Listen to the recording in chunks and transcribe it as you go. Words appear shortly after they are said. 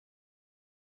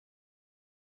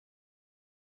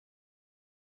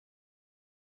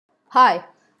Hi,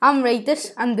 I'm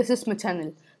Reythus and this is my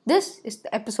channel. This is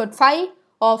the episode 5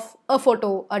 of A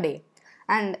Photo a Day.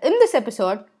 And in this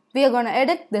episode, we are going to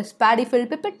edit this paddy filled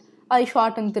pipit I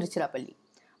shot in Tiruchirappalli.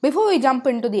 Before we jump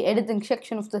into the editing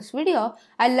section of this video,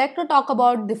 I'd like to talk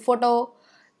about the photo,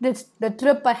 the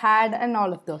trip I had and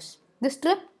all of those. This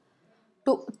trip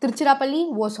to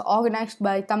Tiruchirappalli was organized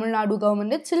by Tamil Nadu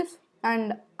government itself,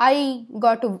 and I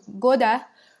got to go there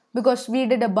because we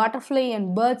did a butterfly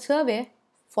and bird survey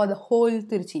for the whole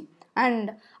Tiruchi.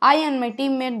 And I and my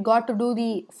teammate got to do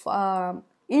the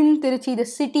in Tiruchi, the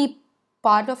city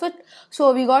part of it.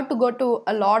 So we got to go to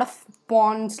a lot of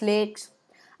ponds, lakes,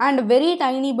 and a very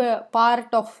tiny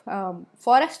part of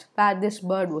forest where this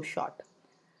bird was shot.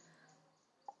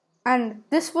 And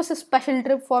this was a special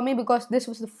trip for me because this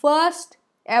was the first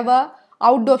ever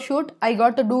outdoor shoot I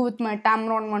got to do with my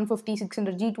Tamron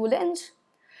 150-600 G2 lens,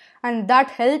 and that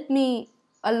helped me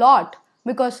a lot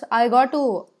because I got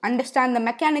to understand the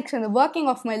mechanics and the working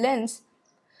of my lens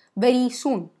very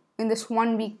soon in this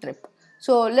 1 week trip.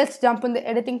 So let's jump in the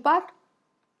editing part.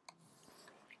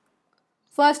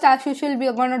 First, as usual, we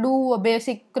are going to do a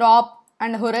basic crop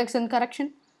and horizon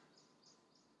correction.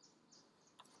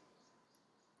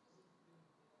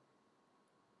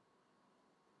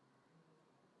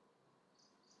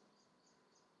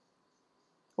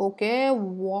 Okay,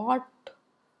 what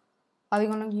are we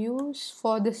gonna use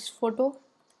for this photo?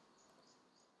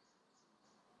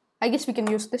 I guess we can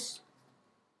use this.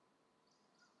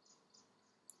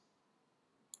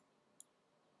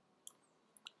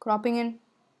 Cropping in.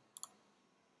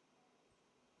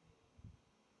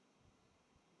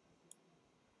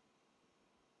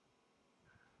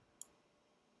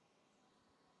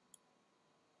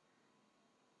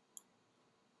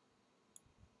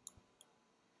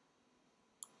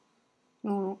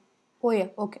 No. Oh yeah,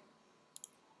 okay.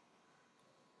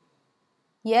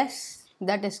 Yes,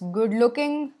 that is good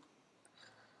looking.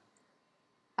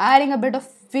 Adding a bit of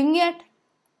vignette.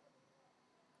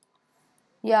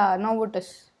 Yeah, now it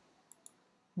is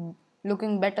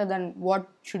looking better than what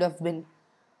should have been.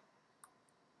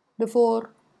 Before,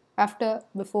 after,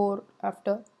 before,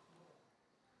 after.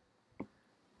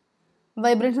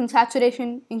 Vibrance and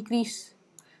saturation increase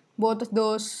both of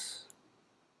those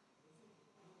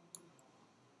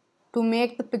to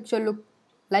make the picture look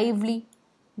lively.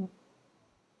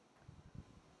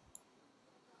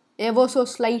 Ever so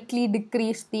slightly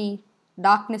decrease the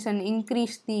darkness and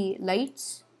increase the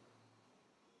lights.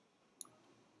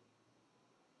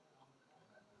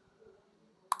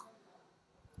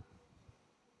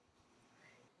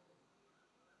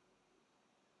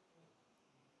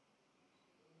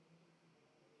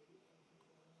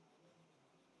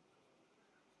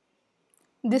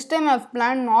 This time I've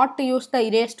planned not to use the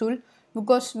erase tool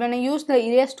because when I use the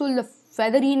erase tool, the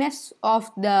featheriness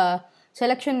of the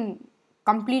selection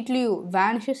completely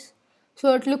vanishes.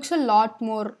 So it looks a lot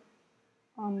more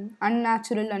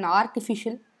unnatural and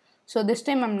artificial. So this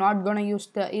time I'm not gonna use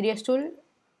the erase tool.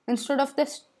 Instead of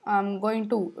this, I'm going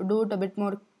to do it a bit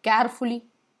more carefully.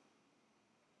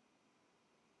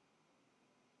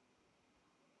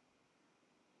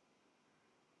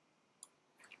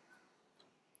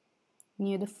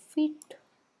 Near the feet.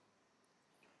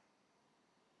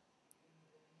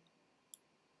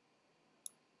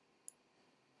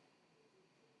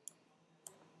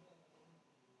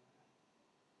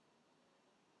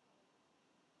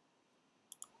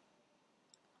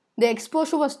 The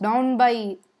exposure was down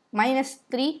by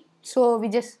 -3, so we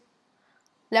just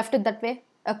left it that way.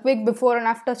 A quick before and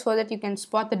after so that you can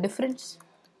spot the difference.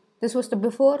 This was the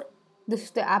before, this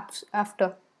is the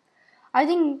after. I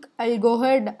think I'll go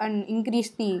ahead and increase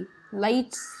the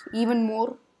lights even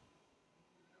more.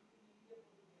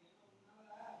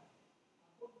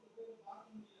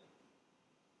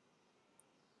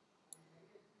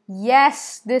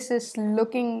 Yes, this is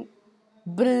looking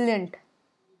brilliant.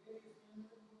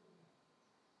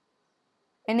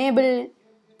 Enable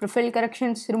profile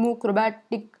corrections, remove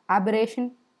chromatic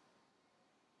aberration.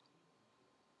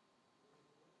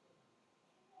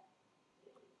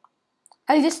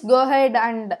 I'll just go ahead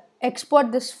and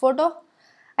export this photo.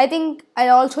 I think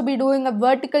I'll also be doing a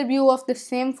vertical view of the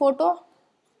same photo.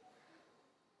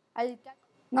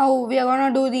 Now we are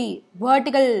gonna do the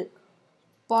vertical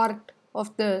part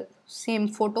of the same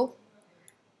photo.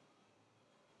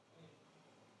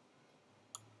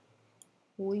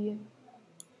 Oh yeah.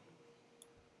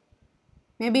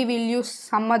 Maybe we'll use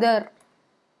some other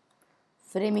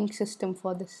framing system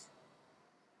for this.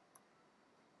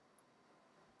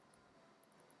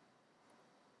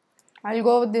 I'll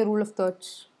go with the rule of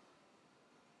thirds.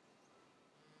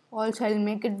 Also, I'll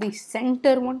make it the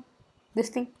center one. This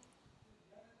thing.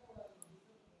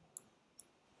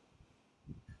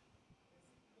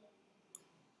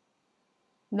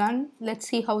 done. Let's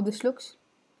see how this looks.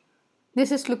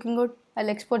 This is looking good. I'll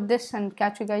export this and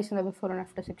catch you guys in the before and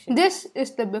after section. This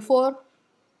is the before,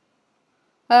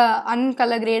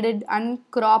 uncolor graded,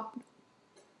 uncropped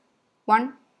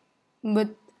one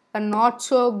with a not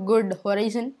so good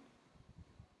horizon.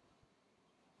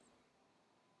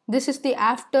 This is the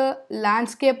after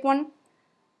landscape one.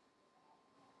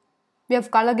 We have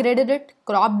color graded it,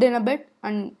 cropped in a bit,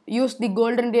 and used the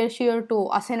golden ratio to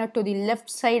assign it to the left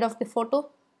side of the photo.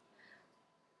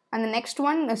 And the next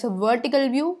one is a vertical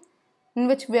view in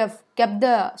which we have kept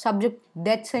the subject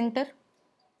dead center.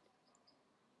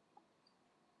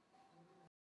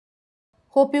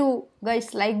 Hope you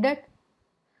guys liked it.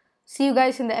 See you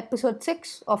guys in the episode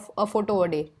 6 of A Photo a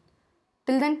Day.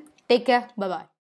 Till then, take care. Bye bye.